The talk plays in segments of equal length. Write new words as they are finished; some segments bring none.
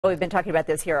We've been talking about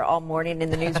this here all morning in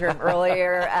the newsroom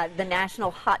earlier, the National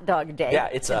Hot Dog Day. Yeah,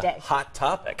 it's a hot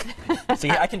topic.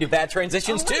 See, I can do bad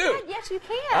transitions too. God, yes, you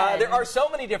can. There are so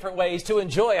many different ways to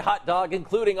enjoy a hot dog,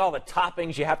 including all the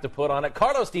toppings you have to put on it.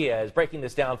 Carlos Diaz breaking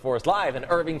this down for us live in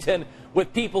Irvington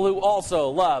with people who also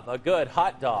love a good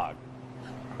hot dog.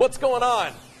 What's going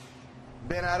on?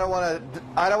 Ben, I don't want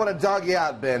to dog you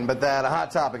out, Ben, but that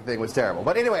Hot Topic thing was terrible.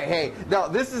 But anyway, hey, no,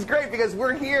 this is great because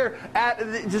we're here at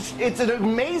it's an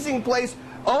amazing place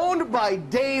owned by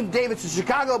Dave. Dave, it's a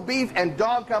Chicago beef and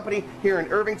dog company here in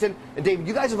Irvington. And Dave,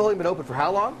 you guys have only been open for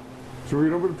how long? So we've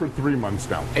been open for 3 months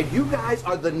now. And you guys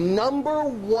are the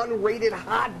 #1 rated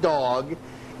hot dog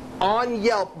on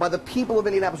Yelp by the people of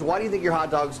Indianapolis. Why do you think your hot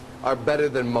dogs are better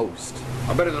than most?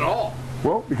 Are better than all?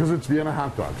 Well, because it's Vienna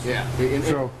hot dogs. Yeah.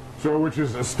 So which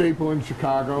is a staple in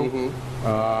Chicago.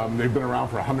 They've been around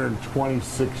for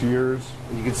 126 years.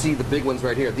 And you can see the big ones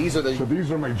right here. These are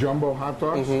these are my jumbo hot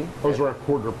dogs. Those are a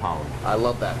quarter pound. I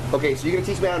love that. Okay, so you're going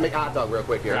to teach me how to make a hot dog real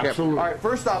quick here. Okay? Absolutely. All right,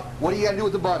 first off, what do you got to do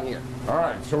with the bun here? All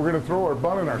right, so we're going to throw our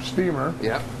bun in our steamer.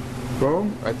 Yep.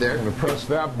 Boom. Right there. I'm going to press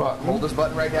that button. Hold this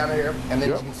button right down here, and then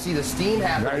you can see the steam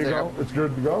happening there. There you go. It's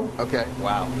good to go. Okay.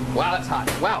 Wow. Wow, that's hot.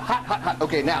 Wow, hot, hot, hot.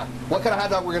 Okay, now, what kind of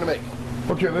hot dog we're going to make?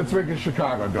 Okay, let's make a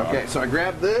Chicago dog. Okay, so I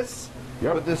grab this,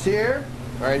 put this here,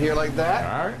 right here like that.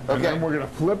 All right. Okay. And then we're going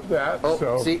to flip that.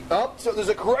 Oh, see? Oh, so there's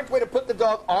a correct way to put the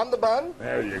dog on the bun?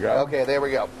 There you go. Okay, there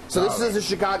we go. So this is a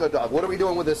Chicago dog. What are we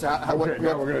doing with this? Okay,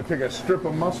 now we're going to take a strip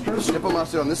of mustard. Strip of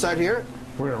mustard on this side here.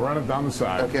 We're going to run it down the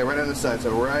side. Okay, right on the side.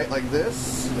 So right like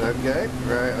this. Okay,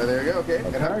 right there you go. Okay.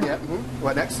 Okay.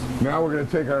 What next? Now we're going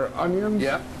to take our onions.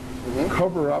 Yeah.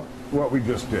 Cover up what we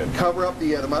just did. Cover up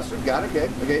the mustard. Got it. Okay.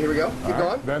 Okay, here we go. Keep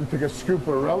going. Then take a scoop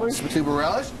of relish. Scoop of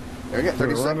relish. There we go.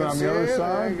 30 seconds. Run it on the other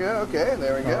side. There we go. Okay,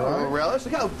 there we go. A little relish.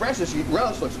 Look how fresh this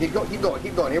relish looks. Keep going. Keep going.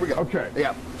 Keep going. Here we go. Okay.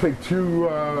 Yeah. Take 2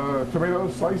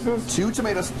 tomato slices. 2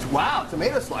 tomatoes. Wow,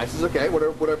 tomato slices. Okay. What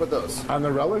do I put those? On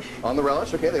the relish. On the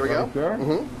relish. Okay, there we go. Right there.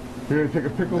 You're going to take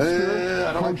a pickle spear.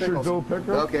 I don't like pickles. Dill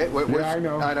pickle. Okay. I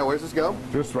know. I know. Where's this go?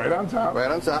 Just right on top.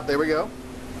 Right on top. There we go.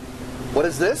 What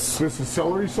is this? This is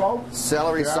celery salt.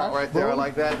 Celery salt right there. I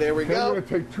like that. There we go. We're going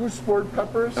to take 2 sport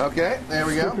peppers. Okay, there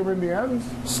we go. Stick them in the ends.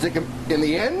 Stick them in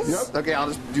the ends? Yep. Okay, I'll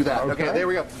just do that. Okay, there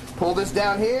we go. Pull this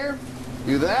down here.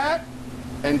 Do that.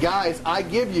 And guys, I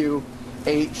give you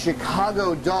a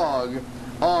Chicago dog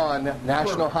on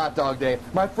National Hot Dog Day.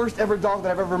 My first ever dog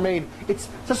that I've ever made. It's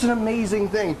such an amazing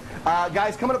thing.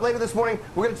 Guys, coming up later this morning,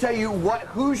 we're going to tell you what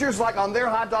Hoosiers like on their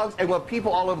hot dogs and what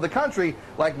people all over the country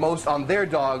like most on their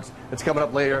dogs. It's coming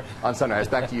up later on Sunrise.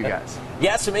 Back to you guys.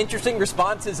 Yeah, some interesting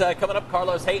responses coming up,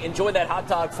 Carlos. Hey, enjoy that hot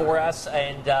dog for us.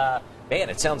 And, man,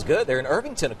 it sounds good. They're in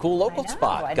Irvington, a cool local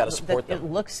spot. Got to support them.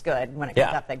 It looks good when it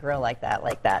comes off the grill like that.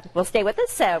 Well, stay with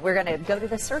us. We're going to go to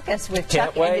the circus with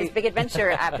Chuck and his big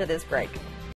adventure after this break.